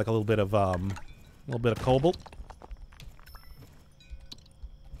for, yeah, like a little bit of cobalt.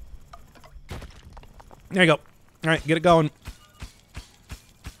 There you go. All right, get it going.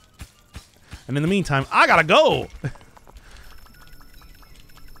 And in the meantime, I gotta go.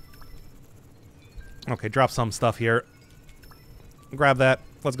 Okay, drop some stuff here. Grab that.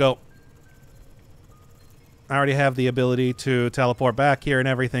 Let's go. I already have the ability to teleport back here and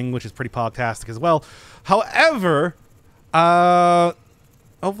everything, which is pretty pogtastic as well. However,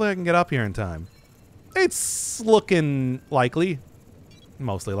 hopefully I can get up here in time. It's looking likely.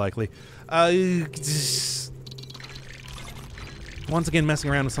 Mostly likely. Once again, messing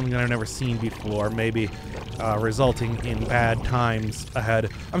around with something that I've never seen before, maybe resulting in bad times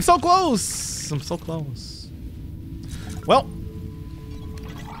ahead. I'm so close! I'm so close. Well.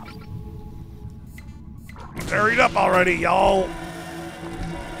 Hurry up already, y'all!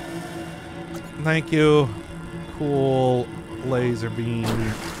 Thank you. Cool laser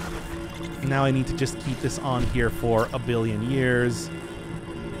beam. Now I need to just keep this on here for a billion years.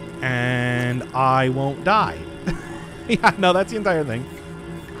 And I won't die. Yeah, no, that's the entire thing.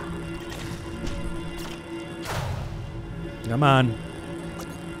 Come on.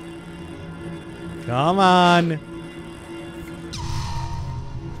 Come on.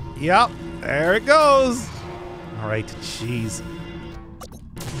 Yep, there it goes. All right, jeez.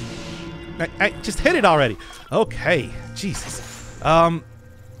 I just hit it already. Okay, Jesus. All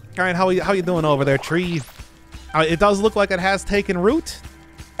right, how you doing over there, tree? It does look like it has taken root.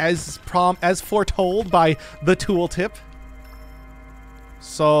 as foretold by the tooltip.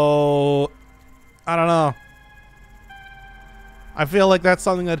 So, I don't know. I feel like that's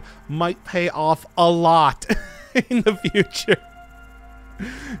something that might pay off a lot in the future.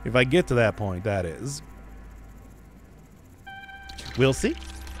 If I get to that point, that is. We'll see.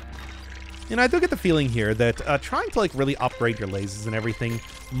 And I do get the feeling here that trying to like really upgrade your lasers and everything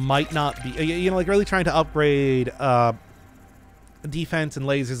might not be, you know, like really trying to upgrade defense and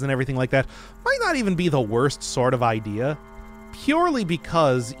lasers and everything like that might not even be the worst sort of idea, purely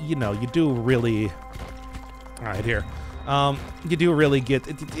because, you know, you do really, all right, here, you do really get,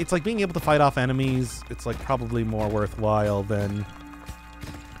 it's like being able to fight off enemies. It's like probably more worthwhile than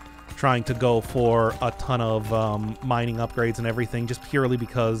trying to go for a ton of mining upgrades and everything, just purely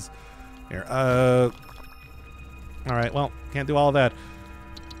because, here, all right, well, can't do all of that.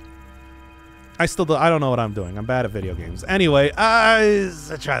 I don't know what I'm doing. I'm bad at video games. Anyway,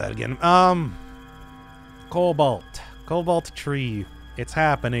 let's try that again. Cobalt tree. It's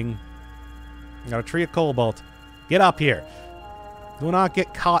happening. I got a tree of cobalt. Get up here. Do not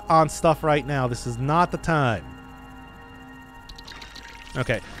get caught on stuff right now. This is not the time.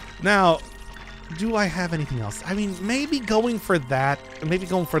 Okay. Now, do I have anything else? I mean, maybe going for that. Maybe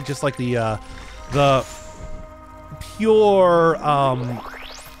going for just like the pure, I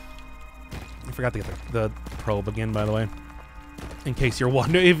forgot to get the probe again, by the way. In case you're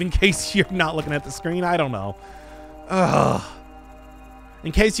wondering, in case you're not looking at the screen, I don't know. Ugh.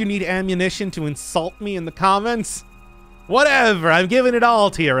 In case you need ammunition to insult me in the comments, whatever. I'm giving it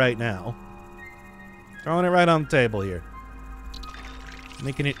all to you right now. Throwing it right on the table here.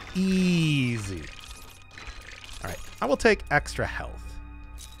 Making it easy. All right, I will take extra health.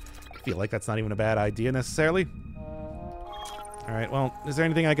 I feel like that's not even a bad idea necessarily. All right, well, is there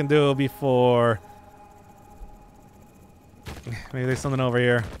anything I can do before? Maybe there's something over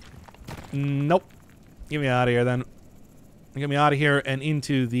here. Nope. Get me out of here then. Get me out of here and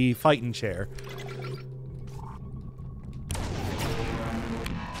into the fighting chair.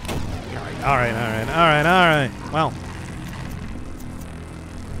 All right. Well,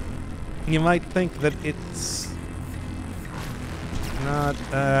 you might think that it's not,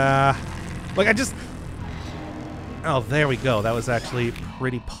 like I just, oh, there we go. That was actually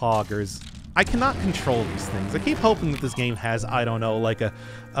pretty poggers. I cannot control these things. I keep hoping that this game has, I don't know, like a,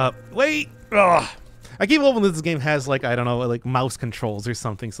 wait, ugh. I keep hoping that this game has, like, I don't know, like mouse controls or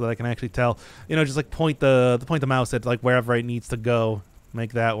something so that I can actually tell, you know, just like point the mouse at like wherever it needs to go.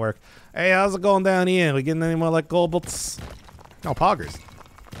 Make that work. Hey, how's it going down here? We getting any more like goblets? No, poggers.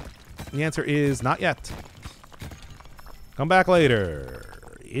 The answer is not yet. Come back later,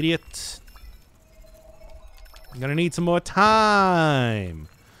 idiot. I'm gonna need some more time.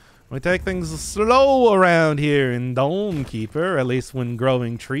 We take things slow around here in Dome Keeper, at least when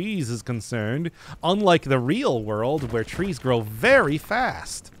growing trees is concerned. Unlike the real world, where trees grow very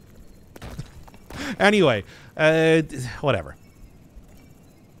fast. Anyway, whatever.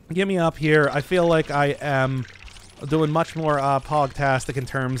 Get me up here. I feel like I am doing much more pogtastic in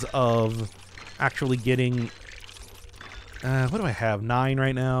terms of actually getting... what do I have? 9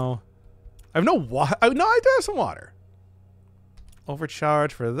 right now. I have no water. No, I do have some water.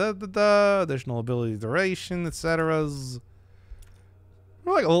 Overcharge for the additional ability duration, etc.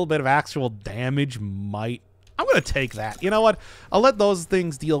 Like a little bit of actual damage might... I'm going to take that. You know what? I'll let those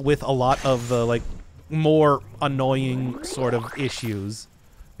things deal with a lot of the, like, more annoying sort of issues.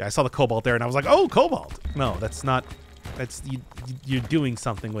 Yeah, I saw the cobalt there, and I was like, oh, cobalt. No, that's not... That's... You're doing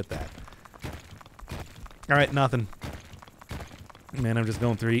something with that. All right, nothing. Man, I'm just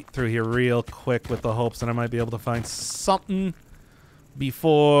going through here real quick with the hopes that I might be able to find something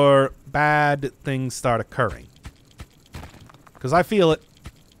before bad things start occurring. Because I feel it.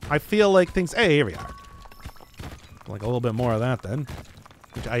 I feel like things... Hey, here we are. Like a little bit more of that then,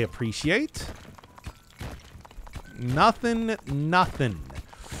 which I appreciate. Nothing.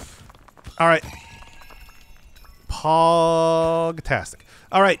 All right. Pogtastic.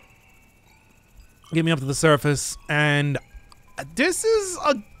 All right. Get me up to the surface, and this is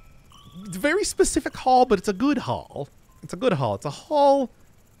a very specific haul, but it's a good haul. It's a good haul. It's a haul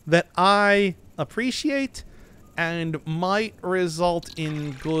that I appreciate and might result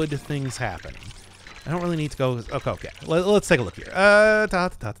in good things happening. I don't really need to go... Okay. Let's take a look here.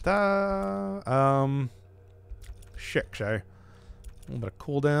 Sure. A little bit of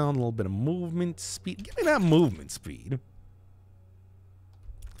cooldown, a little bit of movement speed. Give me that movement speed.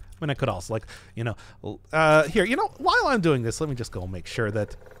 I mean, I could also, like, you know... here, you know, while I'm doing this, let me just go make sure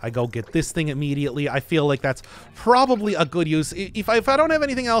that I go get this thing immediately. I feel like that's probably a good use. If I don't have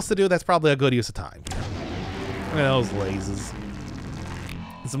anything else to do, that's probably a good use of time. Look at those lasers.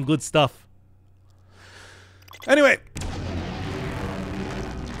 Some good stuff. Anyway.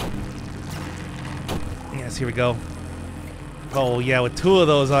 Yes, here we go. Oh, yeah, with 2 of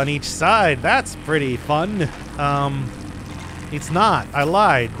those on each side. That's pretty fun. It's not. I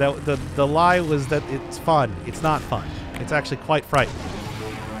lied. The lie was that it's fun. It's not fun. It's actually quite frightening.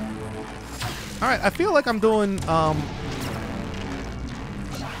 All right, I feel like I'm doing...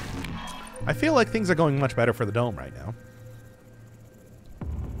 I feel like things are going much better for the dome right now.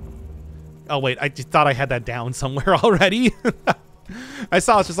 Oh, wait, I just thought I had that down somewhere already. I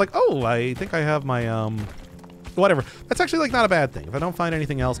saw it's just like, oh, I think I have my, whatever. That's actually, like, not a bad thing. If I don't find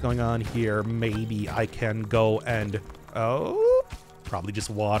anything else going on here, maybe I can go and, oh, probably just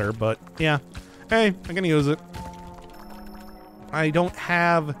water, but yeah. Hey, I can use it. I don't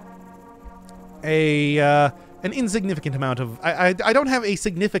have an insignificant amount of, I don't have a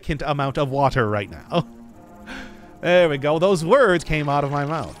significant amount of water right now. There we go. Those words came out of my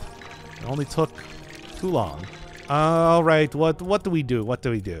mouth. It only took too long. All right, what do we do? What do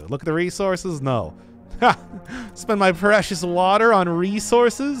we do? Look at the resources? No. Ha! Spend my precious water on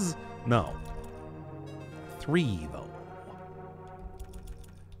resources? No. 3, though.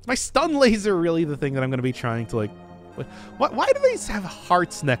 Is my stun laser really the thing that I'm going to be trying to, like... Why do they have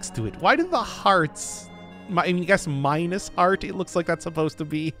hearts next to it? Why do the hearts... I mean, I guess minus heart, it looks like that's supposed to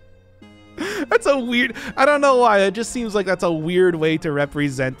be... That's a weird... I don't know why. It just seems like that's a weird way to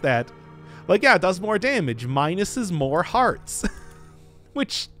represent that. Like, yeah, it does more damage. Minus is more hearts.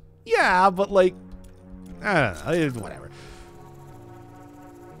 Which, yeah, but like... I don't know. Whatever.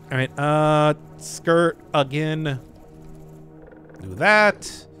 Alright, skirt again. Do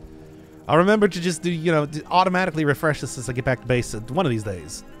that. I'll remember to just do, you know, automatically refresh this as I get back to base one of these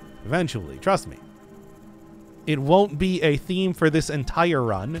days. Eventually, trust me. It won't be a theme for this entire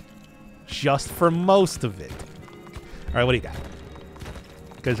run, just for most of it. All right, what do you got?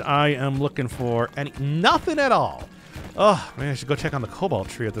 Because I am looking for nothing at all. Oh, man, I should go check on the cobalt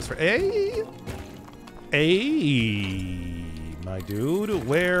tree at this rate. Hey, my dude,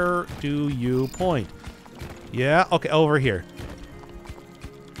 where do you point? Yeah, okay, over here.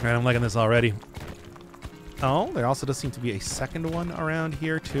 All right, I'm liking this already. Oh, there also does seem to be a second one around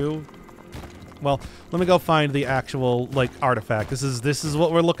here too. Well, let me go find the actual, like, artifact. This is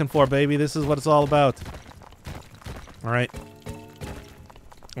what we're looking for, baby. This is what it's all about. All right.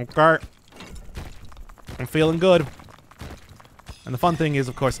 Okay. I'm feeling good. And the fun thing is,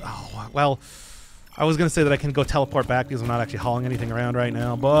 of course, oh, well, I was going to say that I can go teleport back because I'm not actually hauling anything around right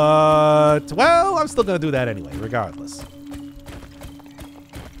now, but, well, I'm still going to do that anyway, regardless.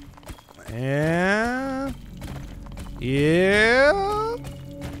 Yeah. Yeah.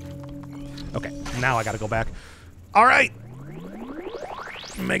 Okay, now I gotta go back. All right.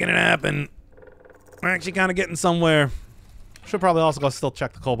 Making it happen. We're actually kind of getting somewhere. Should probably also go still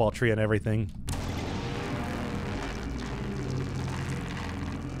check the cobalt tree and everything.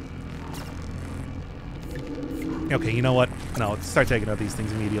 Okay, you know what? No, start taking out these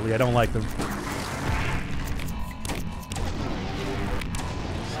things immediately. I don't like them.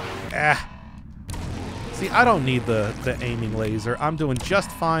 Ah. See, I don't need the aiming laser. I'm doing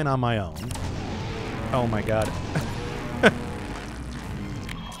just fine on my own. Oh my god.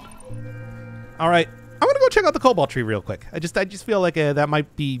 All right, I'm gonna go check out the cobalt tree real quick. I just feel like that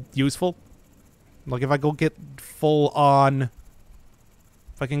might be useful. Like if I go get full on,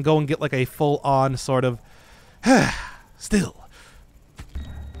 if I can go and get like a full on sort of, still.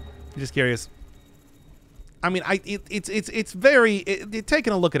 I'm just curious. I mean, it's very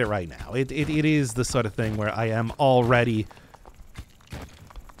taking a look at it right now. It is the sort of thing where I am already,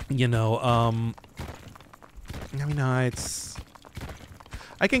 you know, I mean, it's.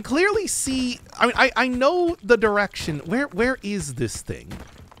 I can clearly see. I mean, I know the direction. Where is this thing?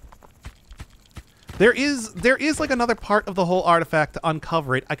 There is like another part of the whole artifact to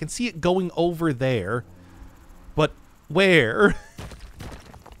uncover it. I can see it going over there, but where?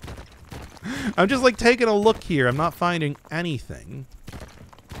 I'm just like taking a look here. I'm not finding anything.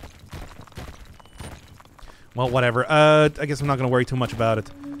 Well, whatever. I guess I'm not going to worry too much about it.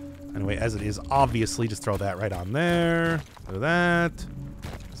 Anyway, as it is, obviously, just throw that right on there. Do that.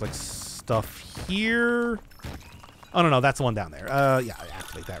 There's like stuff here. Oh, no, that's the one down there. Yeah,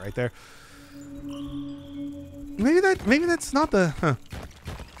 activate that right there. Maybe that's not the, huh.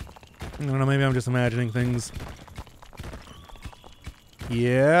 I don't know, maybe I'm just imagining things.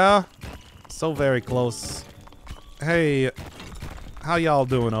 Yeah. So very close. Hey, how y'all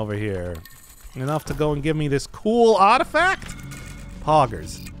doing over here? Enough to go and give me this cool artifact?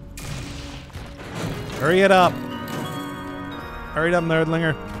 Poggers. Hurry it up. Hurry it up,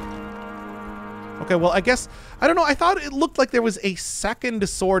 nerdlinger. Okay, well, I guess, I don't know, I thought it looked like there was a second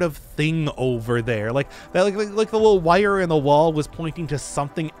sort of thing over there. Like the little wire in the wall was pointing to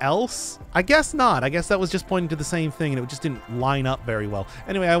something else? I guess not. I guess that was just pointing to the same thing, and it just didn't line up very well.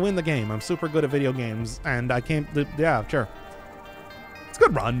 Anyway, I win the game. I'm super good at video games, and I can't, yeah, sure. It's a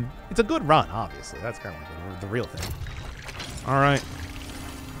good run. It's a good run, obviously. That's kind of like the real thing. All right.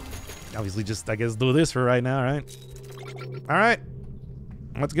 Obviously, just, I guess, do this for right now, right? All right.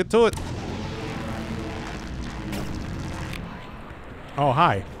 Let's get to it. Oh,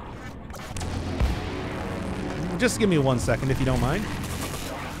 hi. Just give me 1 second, if you don't mind.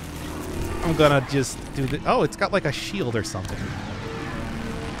 I'm gonna just do the... Oh, it's got like a shield or something.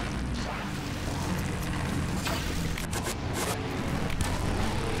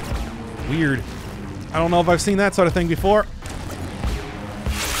 Weird. I don't know if I've seen that sort of thing before.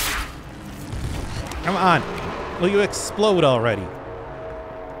 Come on. Will you explode already?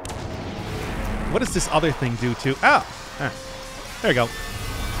 What does this other thing do to... Oh! Ah. There you go.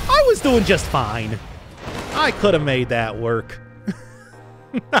 I was doing just fine. I could have made that work.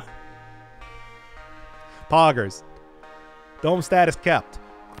 Poggers. Dome status kept.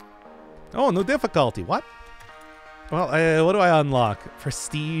 Oh, new difficulty. What? Well, what do I unlock?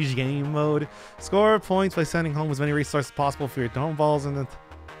 Prestige game mode. Score points by sending home as many resources as possible for your dome balls and then...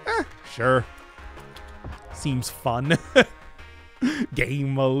 sure. Seems fun.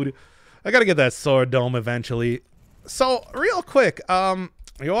 Game mode. I gotta get that sword dome eventually. So, real quick,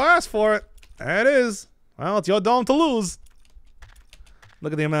 you asked for it. There it is. Well, it's your dome to lose.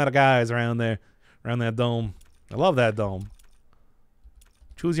 Look at the amount of guys around there, around that dome. I love that dome.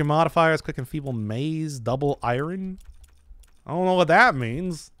 Choose your modifiers, quick and feeble maze, double iron. I don't know what that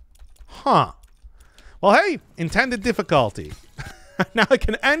means. Huh. Well, hey, intended difficulty. Now I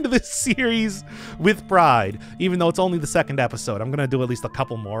can end this series with pride, even though it's only the second episode. I'm going to do at least a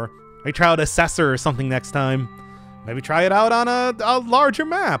couple more. Maybe try out Assessor or something next time. Maybe try it out on a larger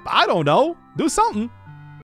map. I don't know. Do something.